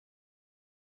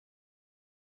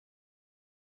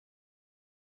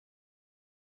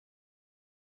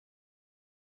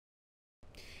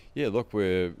Yeah, look,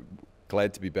 we're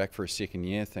glad to be back for a second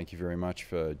year. Thank you very much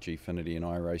for Gfinity and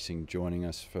iRacing joining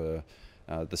us for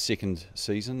the second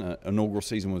season. Inaugural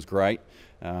season was great,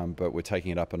 but we're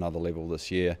taking it up another level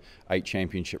this year. 8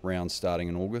 championship rounds starting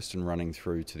in August and running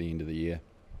through to the end of the year.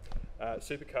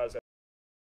 Supercars.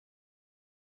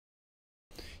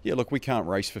 Yeah, look, we can't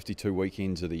race 52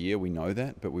 weekends of the year, we know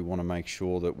that, but we want to make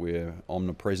sure that we're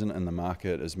omnipresent in the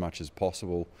market as much as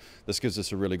possible. This gives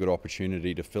us a really good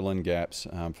opportunity to fill in gaps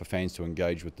for fans to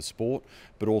engage with the sport,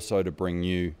 but also to bring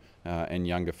new and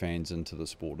younger fans into the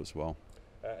sport as well.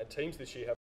 And teams this year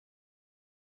have...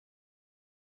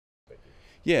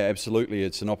 Yeah, absolutely.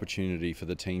 It's an opportunity for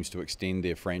the teams to extend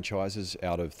their franchises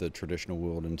out of the traditional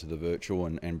world into the virtual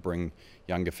and bring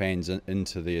younger fans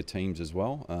into their teams as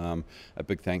well. A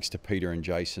big thanks to Peter and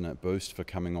Jason at Boost for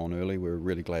coming on early. We're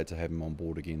really glad to have them on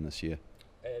board again this year.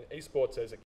 And esports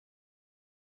as a...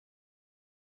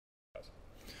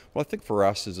 Well, I think for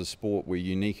us as a sport, we're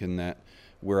unique in that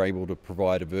we're able to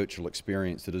provide a virtual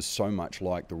experience that is so much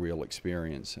like the real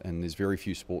experience, and there's very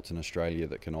few sports in Australia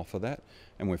that can offer that,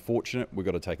 and we're fortunate. We've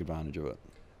got to take advantage of it.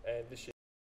 And this year...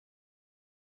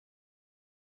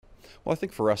 Well, I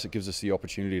think for us it gives us the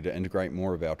opportunity to integrate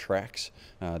more of our tracks.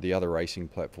 The other racing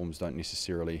platforms don't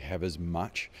necessarily have as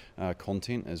much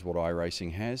content as what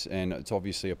iRacing has, and it's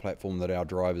obviously a platform that our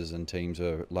drivers and teams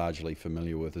are largely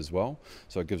familiar with as well,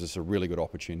 so it gives us a really good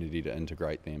opportunity to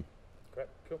integrate them. Great,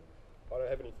 cool. I don't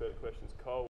have any further questions.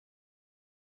 Cole?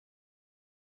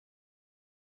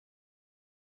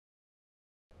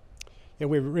 Yeah,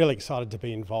 we're really excited to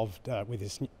be involved with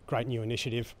this great new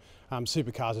initiative.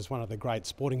 Supercars is one of the great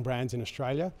sporting brands in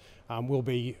Australia. We'll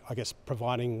be, I guess,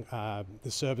 providing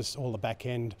the service, all the back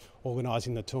end,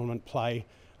 organising the tournament play,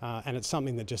 and it's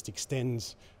something that just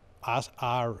extends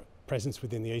our presence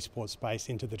within the esports space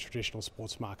into the traditional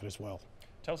sports market as well.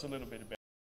 Tell us a little bit about...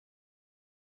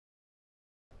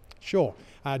 Sure.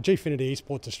 Gfinity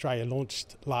Esports Australia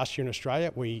launched last year in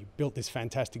Australia. We built this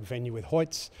fantastic venue with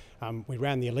Hoyts. We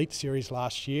ran the Elite Series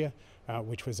last year,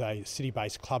 which was a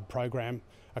city-based club program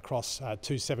across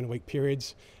 2 7-week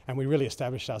periods, and we really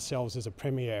established ourselves as a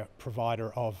premier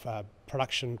provider of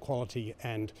production quality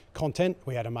and content.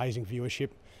 We had amazing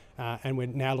viewership, and we're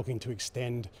now looking to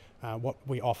extend what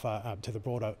we offer to the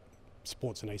broader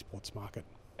sports and esports market.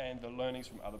 And the learnings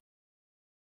from other...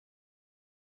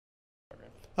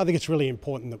 I think it's really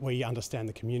important that we understand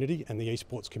the community and the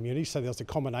esports community. So there's a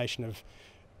combination of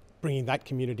bringing that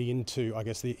community into, I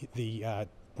guess, the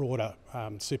broader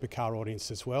supercar audience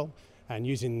as well, and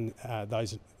using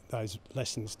those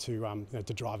lessons to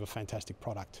to drive a fantastic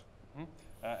product.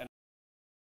 Mm-hmm.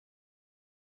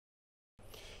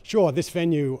 Sure, this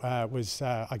venue was,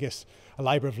 I guess, a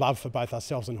labour of love for both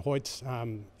ourselves and Hoyts.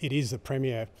 It is the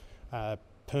premier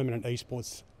permanent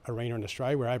esports arena in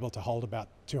Australia. We're able to hold about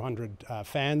 200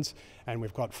 fans, and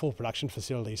we've got full production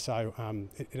facilities, so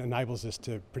it enables us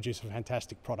to produce a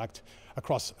fantastic product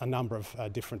across a number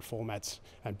of different formats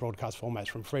and broadcast formats,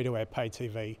 from free-to-air, pay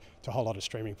TV to a whole lot of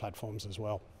streaming platforms as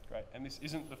well. Great, and this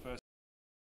isn't the first...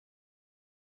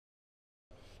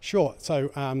 Sure. So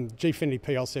Gfinity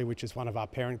PLC, which is one of our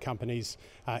parent companies,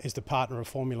 is the partner of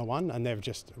Formula One, and they've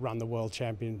just run the World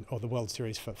Champion or the World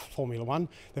Series for Formula One.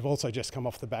 They've also just come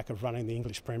off the back of running the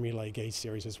English Premier League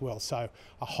E-Series as well. So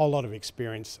a whole lot of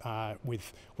experience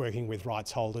with working with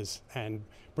rights holders and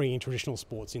bringing traditional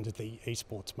sports into the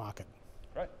esports market.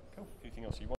 Great, cool. Anything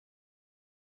else you want?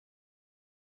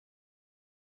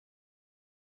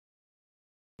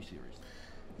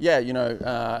 Yeah, you know,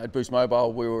 at Boost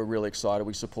Mobile we were really excited.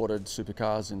 We supported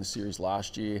Supercars in the series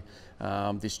last year.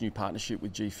 This new partnership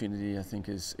with Gfinity, I think,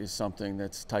 is something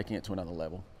that's taking it to another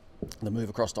level. The move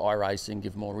across to iRacing,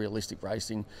 give more realistic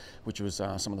racing, which was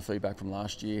some of the feedback from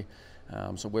last year.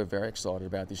 So we're very excited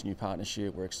about this new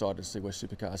partnership. We're excited to see where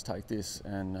Supercars take this,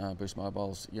 and Boost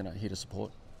Mobile's, you know, here to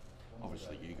support.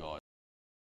 Obviously, you guys.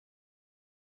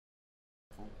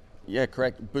 Yeah,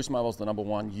 correct. Boost Mobile's the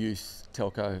 #1 youth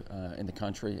telco in the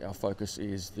country. Our focus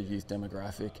is the youth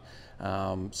demographic.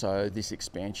 So this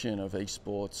expansion of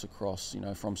esports across, you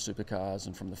know, from Supercars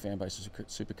and from the fan base of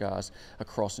Supercars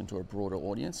across into a broader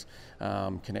audience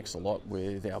connects a lot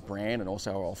with our brand and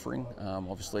also our offering.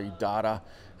 Obviously, data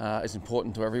is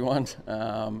important to everyone,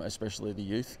 especially the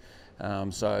youth.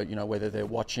 So, you know, whether they're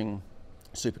watching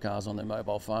Supercars on their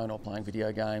mobile phone or playing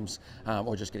video games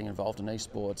or just getting involved in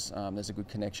esports, there's a good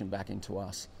connection back into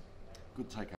us. Good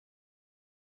take.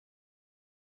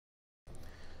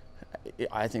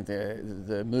 I think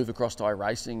the move across to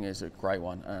iRacing is a great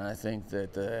one, and I think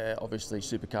that obviously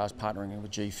Supercars partnering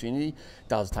with Gfinity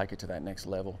does take it to that next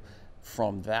level.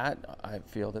 from that, I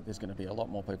feel that there's going to be a lot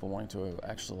more people wanting to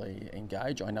actually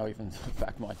engage. I know even the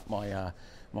fact my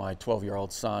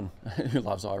 12-year-old son who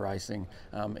loves iRacing,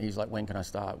 he's like, when can I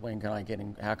start? When can I get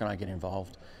in? How can I get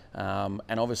involved? And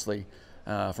obviously,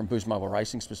 from Boost Mobile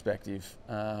Racing's perspective,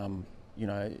 you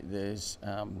know, there's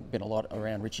been a lot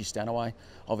around Richie Stanaway.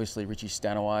 Obviously, Richie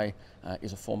Stanaway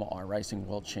is a former iRacing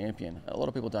world champion. A lot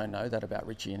of people don't know that about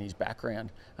Richie and his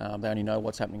background. They only know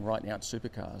what's happening right now at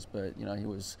Supercars, but you know, he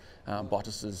was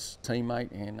Bottas's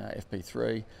teammate in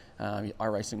FP3,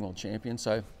 iRacing world champion.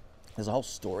 So there's a whole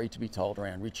story to be told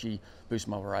around Richie, Boost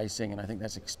Mobile Racing, and I think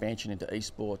that's expansion into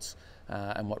esports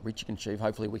and what Richie can achieve.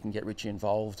 Hopefully we can get Richie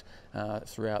involved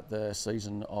throughout the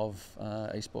season of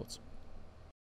esports.